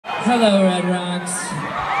Hello, Red Rocks.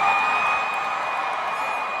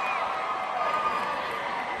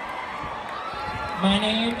 My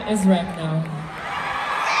name is Wreckno.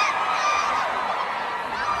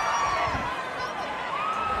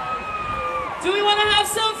 Do we want to have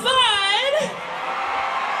some fun?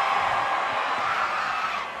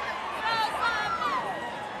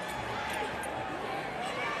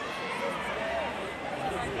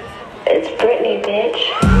 It's Britney, bitch.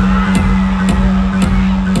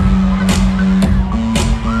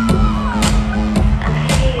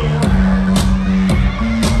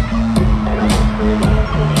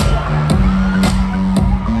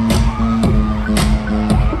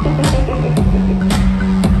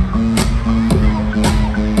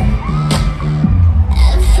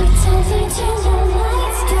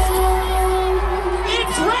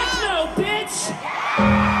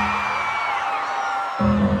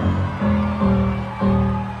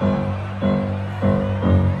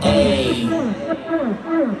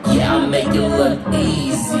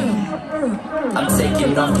 I'm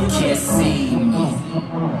taking off, you can't see me.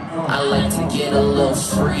 I like to get a little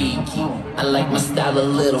freaky. I like my style a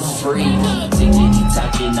little freaky. Tickety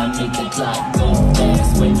talking, I make the clock go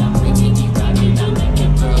fast. When I'm rickety rocking, I make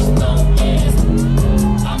it girls go ass.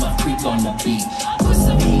 I'm a freak on the beat. Put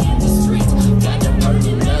some heat in the streets. Got them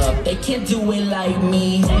burning up. They can't do it like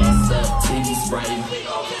me. Ass up, titties right.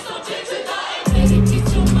 Let it get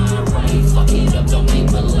to my right. Fuck it up, don't be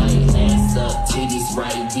polite. Ass up, titties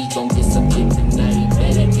right. We gon' get some dick tonight.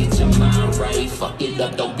 Better get your mind right. Fuck it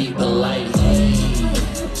up, don't be polite. Hey.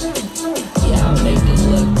 Yeah, I'll make it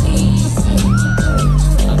look easy.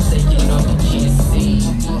 I'm taking off, you can't see.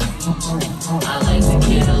 I like to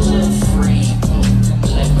get a little free.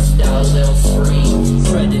 Like my style a little free.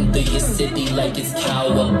 Spreading through your city like it's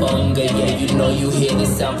cowabunga. Yeah, you know you hear the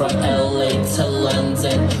sound from LA to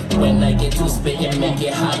London. When I get to spitting, make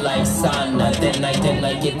it hot like sauna. Then I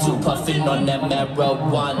get to puffing on that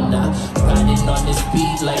marijuana. Riding on this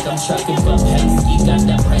beat like I'm trucking for Penske. Got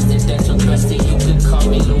that presidential dress that you could call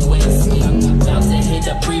me Lewinsky. About to hit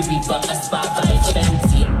a preview for a spot by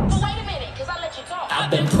Fenty. Wait a minute, cause I let you talk.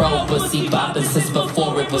 I've been pro pussy bopping since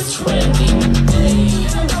before it was trendy. Hey.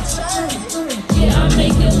 Yeah, I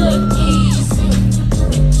make it look easy.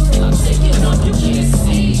 I'm taking off, you can't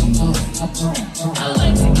see. I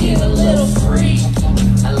like to get a little freaky.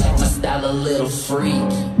 I like my style a little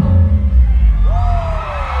freaky.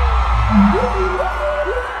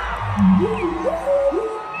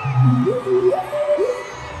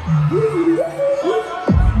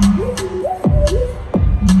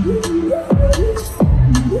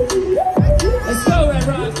 Let's go, Red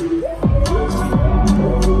Rock.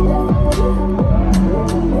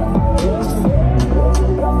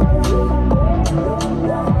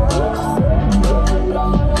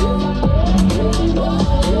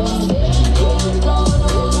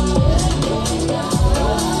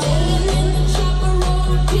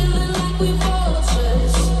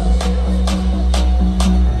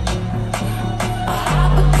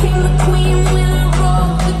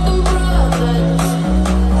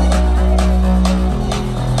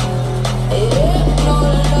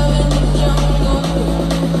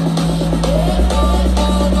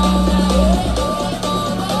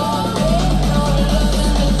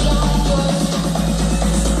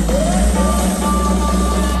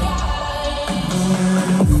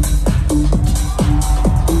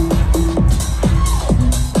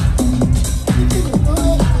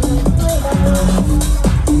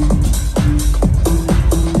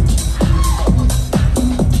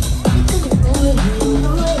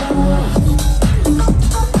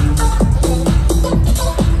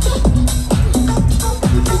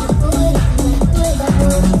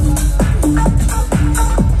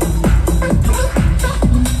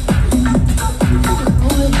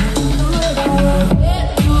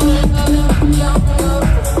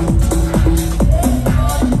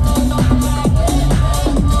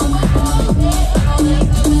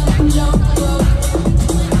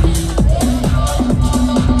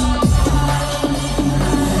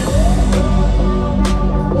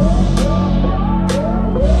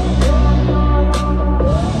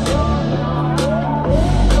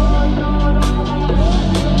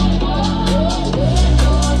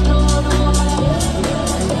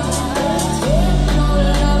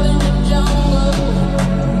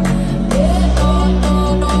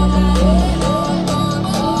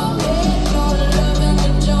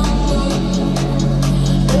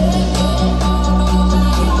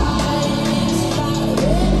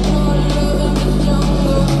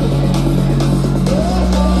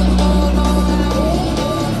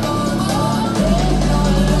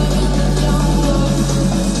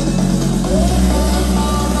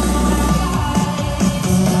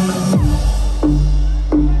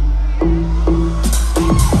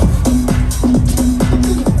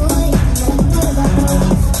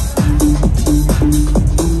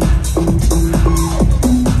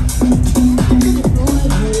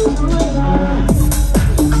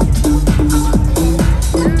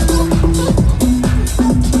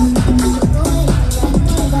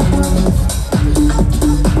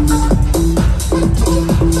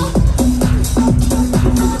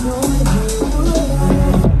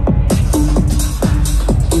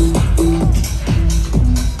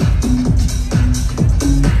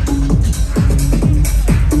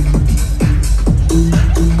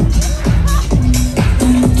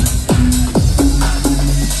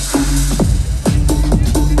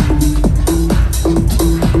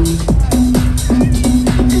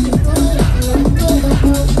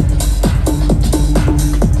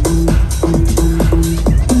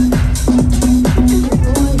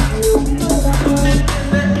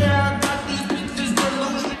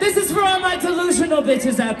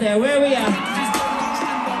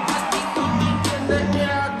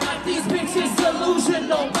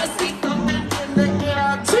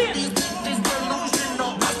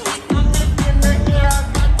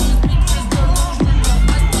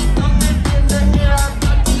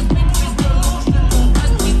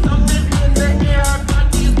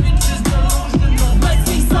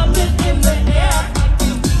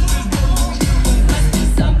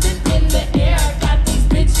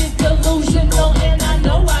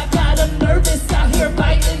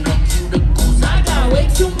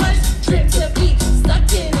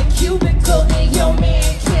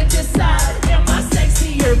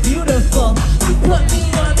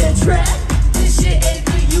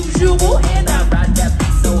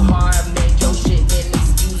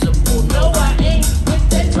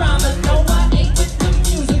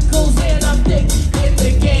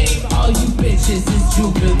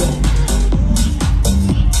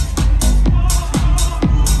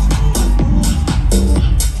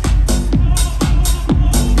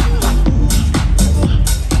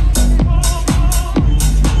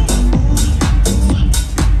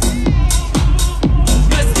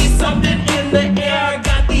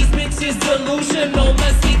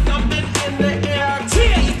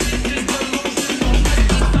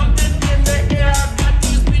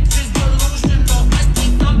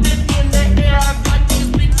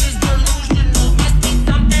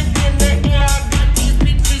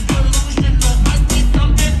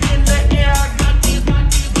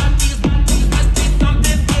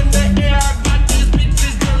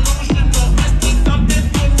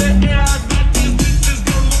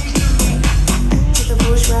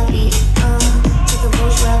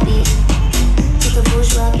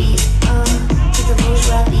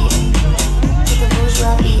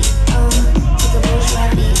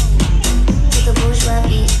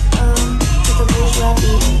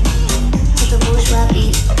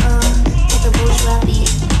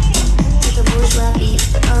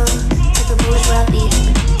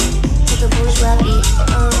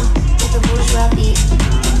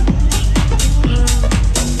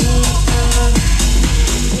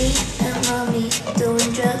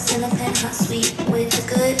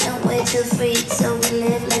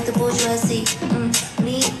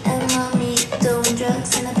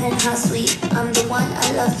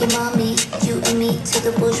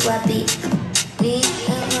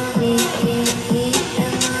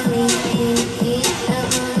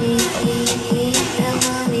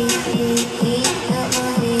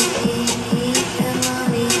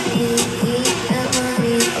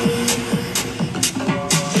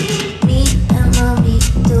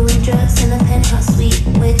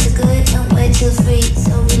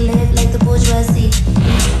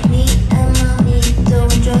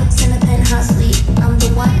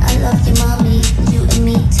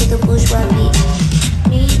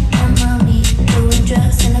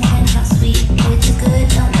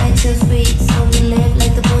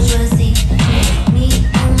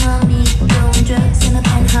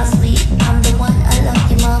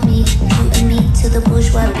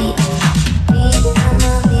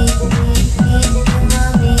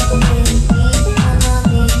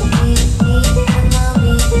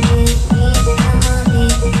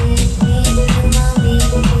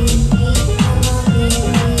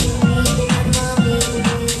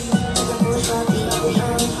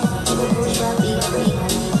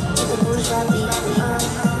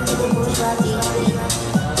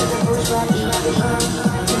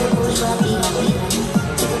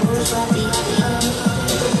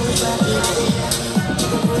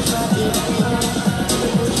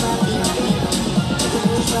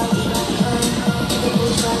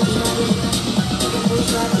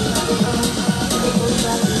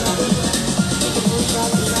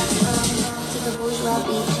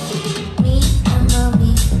 Me and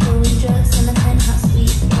mommy doing drugs in the penthouse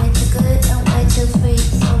suite. Way too good and way too free,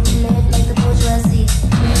 so we live like the bourgeoisie.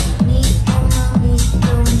 Me and mommy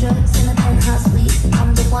doing drugs in the penthouse suite.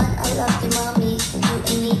 I'm the one, I love you, mommy. You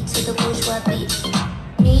and me to the bourgeois beat.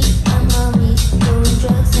 Me and mommy doing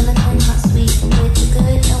drugs in the penthouse suite. Way too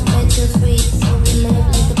good and way too free, so we live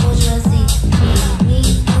like the bourgeoisie.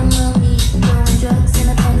 Me and mommy doing drugs in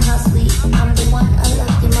the penthouse suite. I'm the one, I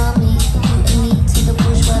love you, mommy. You and me to the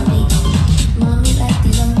bourgeois beat. Mommy like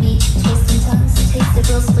the young meat, twisting tongues and taste it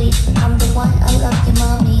real sweet. I'm the one, I love you,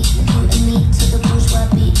 mommy. You and me to the bourgeois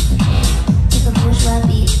beat. To the bourgeois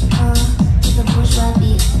beat, to the bourgeois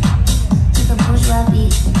beat. To the bourgeois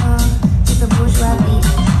beat, to the bourgeois beat.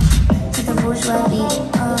 To the bourgeois beat,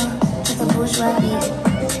 to the bourgeois beat. To the bourgeois beat,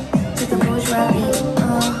 to the bourgeois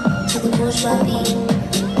beat.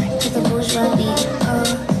 To the bourgeois beat,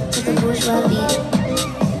 to the bourgeois beat.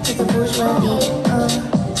 To the bourgeois beat,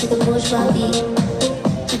 bourgeois beat,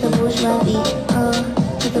 to the bourgeois beat,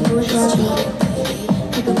 to the bourgeois beat,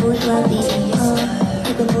 to the bourgeois beat,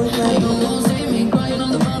 to the bourgeois beat. You won't see me crying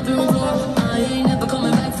on the bathroom floor. I ain't never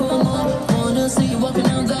coming back for more. Wanna see you walking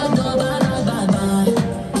out that door. Bye, bye, bye, bye.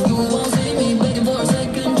 You won't see me begging for a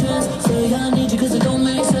second chance. Say I need you cause it don't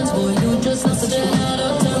make sense. Boy, you just lost a 10 out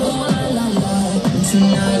of 10. Oh, la, la, la.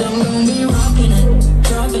 Tonight I'm gonna be rocking it,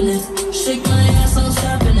 dropping it. Shake my ass, I'm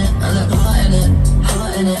stopping it. I look hot in it,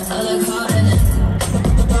 hot in it. I look hot in it.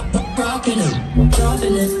 Rocking it,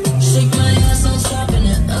 dropping it. Shake my ass, I'm stopping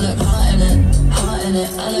it. I look hot in it, hot in it.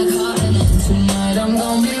 I look hot in it. Tonight I'm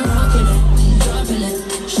gonna be rocking it, dropping it.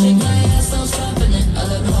 Shake my ass, I'm stopping it. I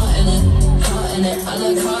look hot in it, hot in it. I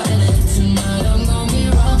look hot in it. Tonight I'm gonna be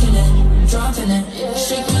rocking it, dropping it.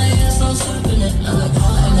 Shake my ass, I'm stopping it. I look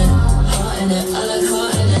hot in it, hot in it. I look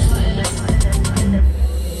hot in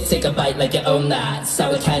it. Take a bite like you own that.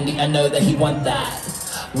 Sour candy, I know that he want that.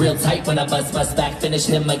 Real tight when I bust back. Finish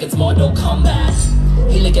him like it's Mortal Kombat.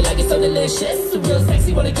 He looking like it's so delicious. Real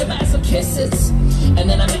sexy, wanna give my ass some kisses. And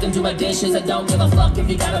then I make him do my dishes. I don't give a fuck if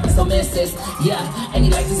you got him, so misses. Yeah, and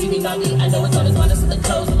he likes to see me naughty. I know it's on his mind, it's the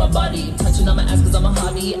clothes on my body. Touching on my ass cause I'm a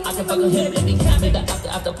hobby. I can fuck with him if he can't make the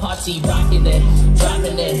after party. Rocking it,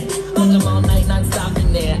 dropping it. Fuck him all night,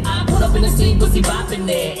 non-stopping it. I put up in the scene, pussy bopping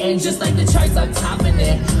it. And just like the charts, I'm topping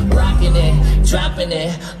it. Rocking it, dropping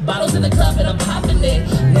it. Bottles in the club and I'm popping it.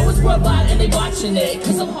 Know it's worldwide and they watching it.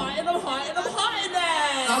 Cause I'm hot and I'm hot and I'm hot in it.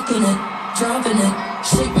 Rocking it, dropping it.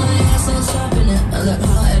 Shake my ass, I'm stopping it. I look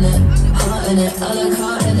hot in it, hot in it. I look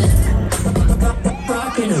hot in it.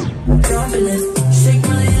 Rocking it, dropping it. Shake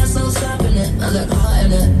my ass, I'm stopping it. I look hot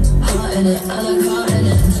in it, hot in it. I look hot in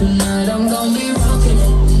it. Tonight I'm gonna be rocking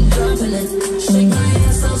it, dropping it. Shake my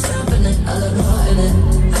ass, I'm stopping it. I look hot in it,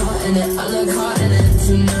 hot in it. I look hot in it.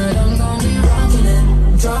 Tonight I'm gonna be rocking it,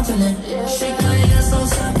 dropping it. Shake my ass, I'm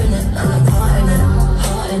stopping it. I look hot in it,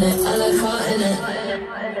 hot in it. I look hot in it.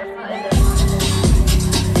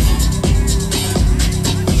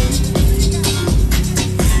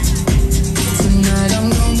 Tonight I'm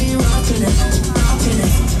gonna be rocking it, rocking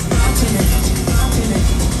it, rocking it, rocking it.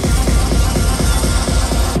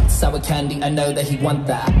 Sour candy, I know that he want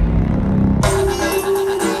that.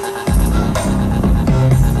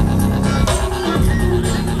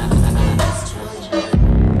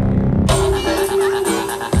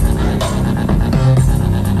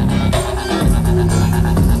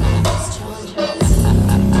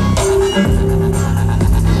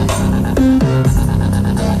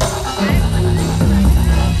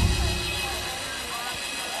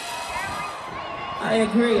 I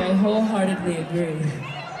agree, I wholeheartedly agree.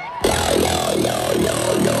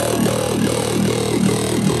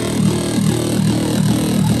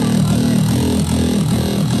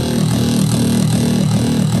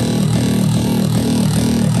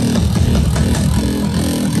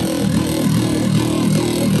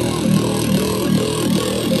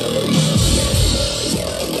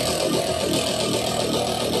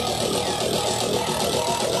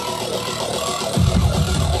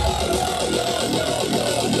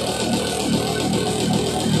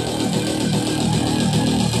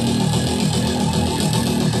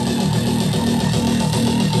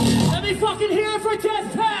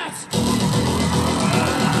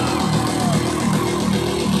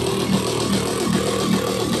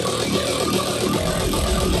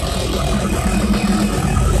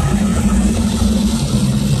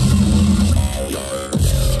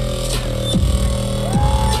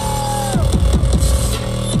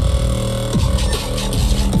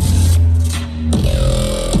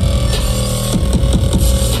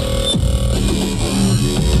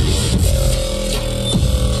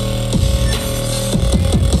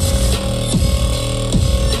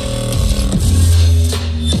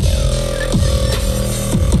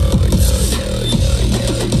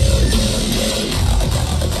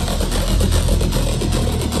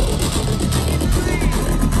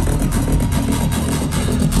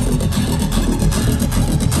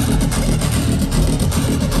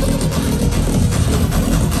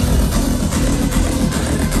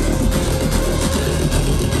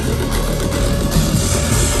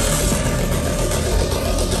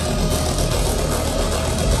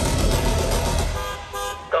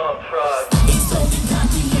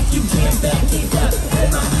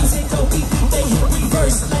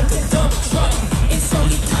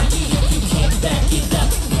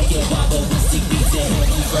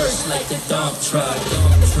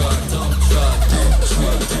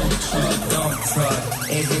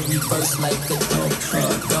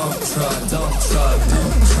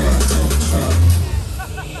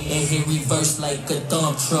 And hit reverse like a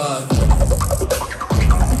dump truck.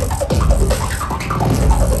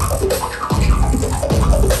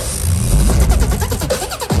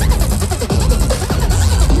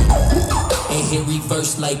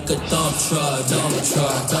 like a dump truck, dump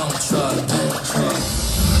truck, dump truck, dump truck,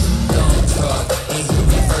 dump truck. And he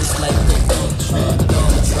reverse like a dump truck,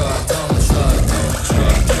 dump truck, dump truck, dump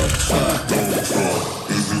truck, dump truck, dump truck.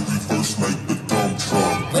 And he reverse like the dump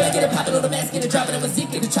truck. When I get it poppin' on the mask, get it droppin', and when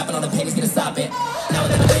Zeke get it choppin' on the panties, get it stoppin'. Now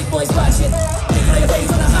that the big boys watchin', big on your face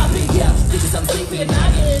on the hoppin', yeah. Bitches I'm sleeping and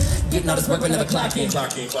knockin', getting all this work but never clockin'.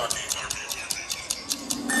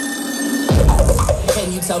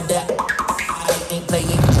 Can you tell that I ain't playing?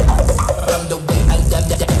 From the way I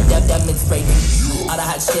demonstrate all the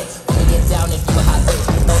hot shit, when we get down if you a hot bitch.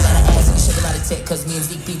 No lot of ass and shit, a lot of tick, cause me and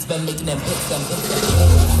Zeke Beats been making them hits, them hits, them hits,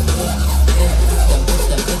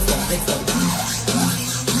 them hits, them hits, them hits.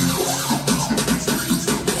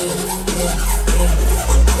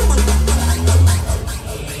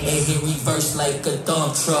 And he reverse like a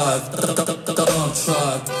dump truck, dump truck, dump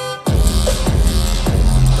truck,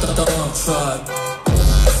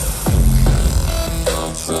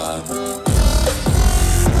 dump truck.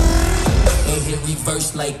 And he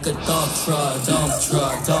reverse like a dump truck, dump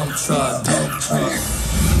truck, dump truck, dump truck,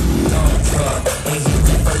 dump truck. And he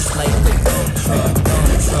reverse like a dump truck,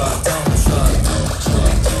 dump truck, dump truck, dump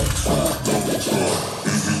truck, dump truck, dump truck.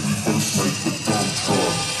 And he reverse like a dump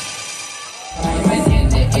truck.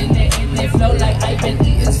 Flow like I've been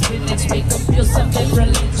eating spinach, make them feel something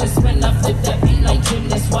religious. When I flip that beat like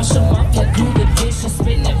gymnast, wash them off and do the dishes,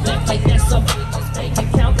 spin it back like that's some bitches. Make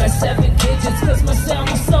it count, got 7 digits, cause my sound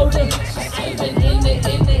is so delicious. I've been in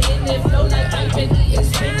it, flow like I've been eating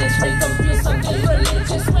spinach, make them feel something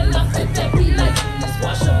religious. When I flip that beat like gymnast,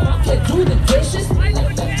 wash them off and do the dishes, spin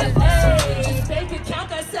it back like that's some bitches. Make it count,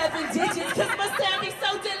 got 7 digits, cause my sound is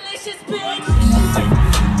so delicious, bitch.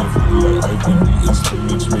 I've been eating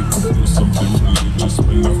spinach, make them feel something religious.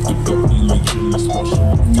 When I flip that beat like gymnast, wash them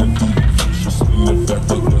off and do the dishes, spin it back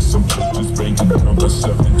like that's some bitches. Bank account got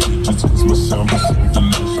 7 digits, cause my sound is so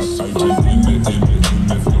delicious. I've been in it,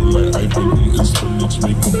 feel like I've been eating spinach,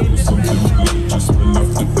 make them feel something religious. When I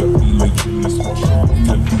flip that beat like gymnast, wash them off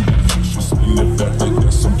and do the dishes, spin it back like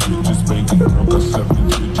that's some bitches. Bank account got 7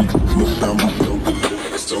 digits, cause my sound is so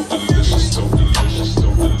delicious, so delicious, so delicious, so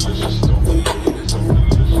delicious, so delicious.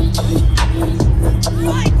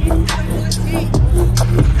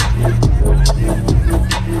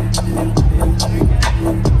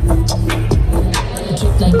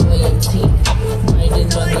 Drip like royalty,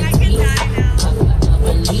 riding on the team. Pop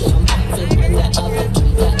bubbly, I'm popping when that other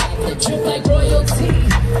tree got the drip like royalty,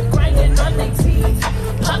 grinding on the team.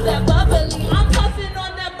 Pop that bubbly, I'm puffing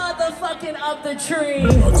on that motherfucking other tree.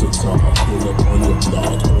 Lots of time, I pull up on your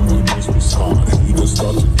block, only this was hot. Haters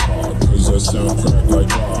start to talk, cause that sound crack like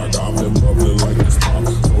rock. I've been bubbling like it's pop,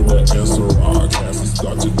 throw that answer rock. Asses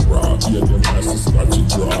start to drop, yeah, them asses start to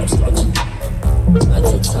drop, start to drop.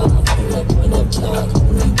 Lots of time, I pull up on your block,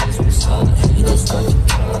 only this was hot. Haters start to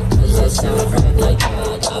talk, cause that sound crack like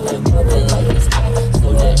rock. I've been bubbling like it's pop,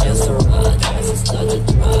 throw that answer rock. Asses start to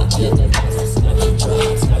drop, yeah, them asses start to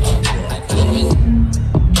drop, start to drop.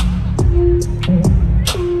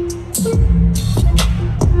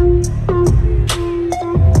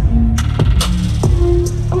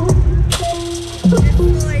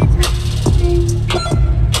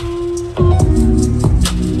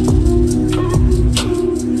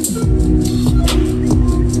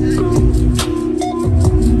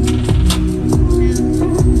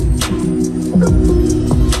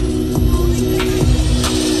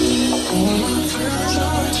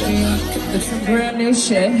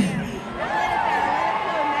 Shit.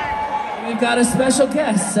 We've got a special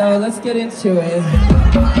guest, so let's get into it.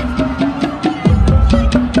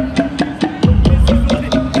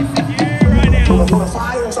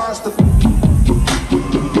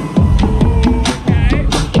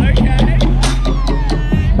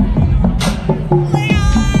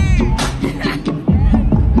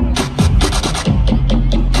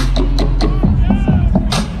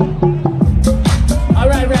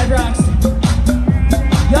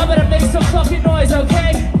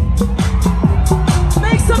 Okay?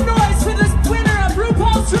 Make some noise for this winner of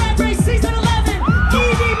RuPaul's Drag Race Season 11,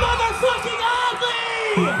 Yvie motherfucking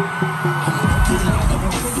Oddly!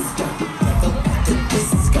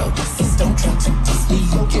 Don't try to diss me,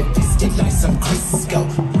 you'll get fisted like some Crisco.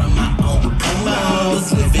 Run my own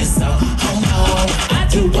promos, live it so homo. I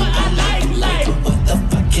do what I like. What the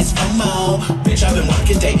fuck is FOMO? Bitch, I've been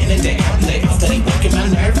working day in and day out and day out, steady working my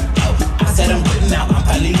nerve. I said I'm putting out, I'm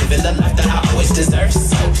probably living the life that I always deserve.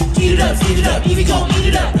 So eat it up, Yvie gon' eat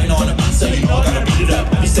it up. Ain't on the beat, so you all gotta beat it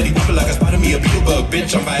up. I be steady bumping like I spotted me a beetle bug.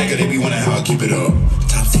 Bitch, I'm Viagra, they be wondering how I keep it up.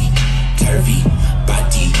 Topsy Turvy,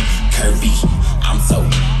 body curvy, I'm so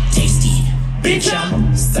tasty. Bitch,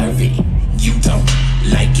 I'm serving. You don't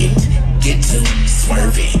like it, get to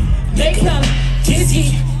swerving. make them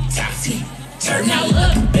dizzy, topsy, turn. Now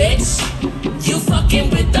look, bitch, you fucking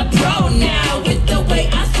with the pro now. With the way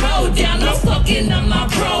I throw down, I'm fucking on my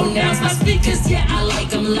pronouns. My speakers, yeah, I like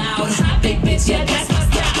them loud. Hot big bitch, yeah, that's my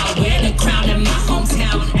style. I wear the crown in my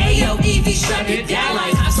hometown. Ayo, Yvie, shut it down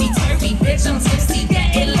like Topsy Turvy, bitch, I'm tipsy,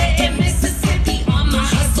 getting lit in Mississippi. On my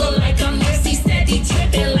hustle like I'm Missy, steady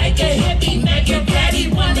tripping like a hippie. Make your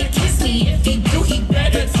daddy wanna kiss me. If he do, he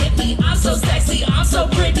better tip me. I'm so sexy, I'm so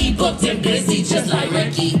pretty, booked and busy, just like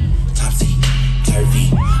Ricky. Topsy Turvy,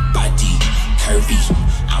 body curvy,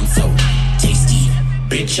 I'm so tasty,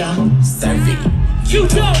 bitch, I'm serving. You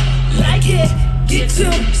don't like it, get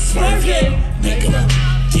to swerving, make it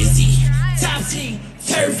dizzy, topsy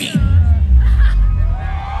turvy.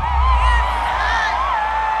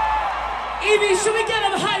 Yvie, should we get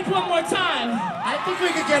him hype one more time? I think we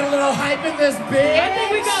could get a little hype in this bitch. I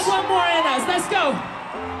think we got one more in us. Let's go.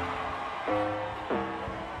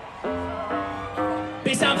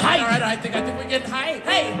 Bitch, I'm hype. All right, I think we're getting hype.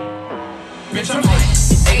 Hey. Bitch, I'm hype.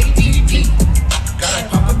 ADP. Gotta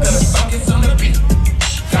pop up better sockets on the beat.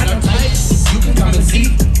 Kinda tight. You can come and see.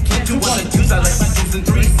 Can't do what I do. I like my twos and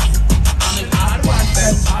threes. I'm an odd one,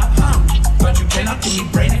 that but you cannot give me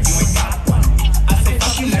brain if you ain't got one. I say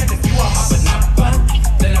fuck you next if you are hot but not fun.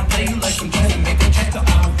 Then I'll play you like some game and make a check the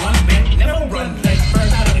R1, man. Never run late, burn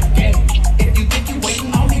out of the game. If you think you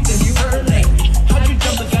waiting on me, then you were late. How'd you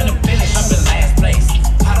jump the gun and finish up in last place?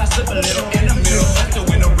 How'd I slip a little in the middle like to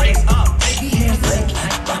win a race? Baby hands like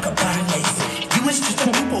rock a body lace. You was just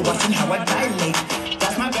some people watching how I dilate.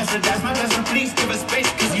 That's my best, please give us space.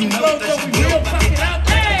 Cause you know that you will fuck it up.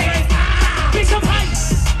 Hey! Bitch, I'm hype.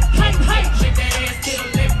 Hype, hype. Shake that ass to the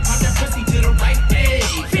left, pop that pussy to the right. Hey,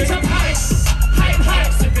 Bitch, I'm hype. Hype,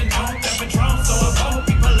 hype. sipping on that Patron, so it won't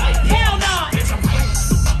be polite. Hell no. Bitch, I'm hype.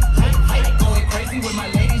 Hype, going crazy with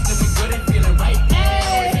my ladies, looking good and feeling right.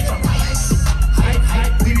 Hey. Bitch, I'm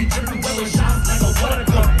hype. We be dripping with shots like a water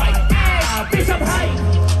gun fight. Bitch, I'm hype.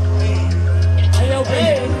 Hey, yo,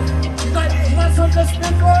 baby. You got something to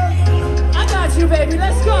spit for? I got you, baby.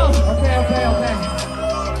 Let's go. Okay.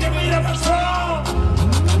 Give me the Patron.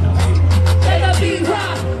 Let the beat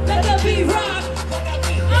rock. Let the beat rock.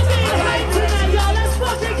 I'm getting hyped tonight, y'all. Let's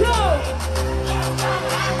fucking go.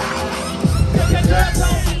 Look at girl,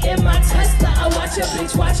 don't be in my Tesla. I watch a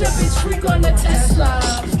bitch freak on the Tesla.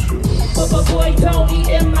 But boy, don't be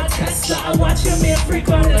in my Tesla. I watch your man freak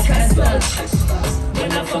on the Tesla.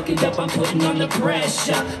 When I fuck it up, I'm putting on the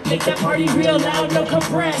pressure. Make that party real loud, no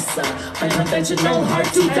compressor. Unconventional, hard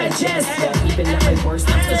to digest. Yeah, even at my worst,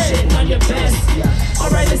 I'm still shitting on your best. Yeah.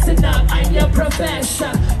 Alright, listen up, I'm your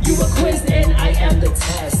professor. You a quiz and I am the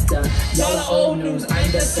tester. Y'all are old news,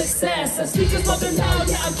 I'm the successor. Speakers bumping loud,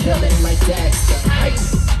 yeah, I'm killing like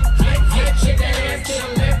Dexter.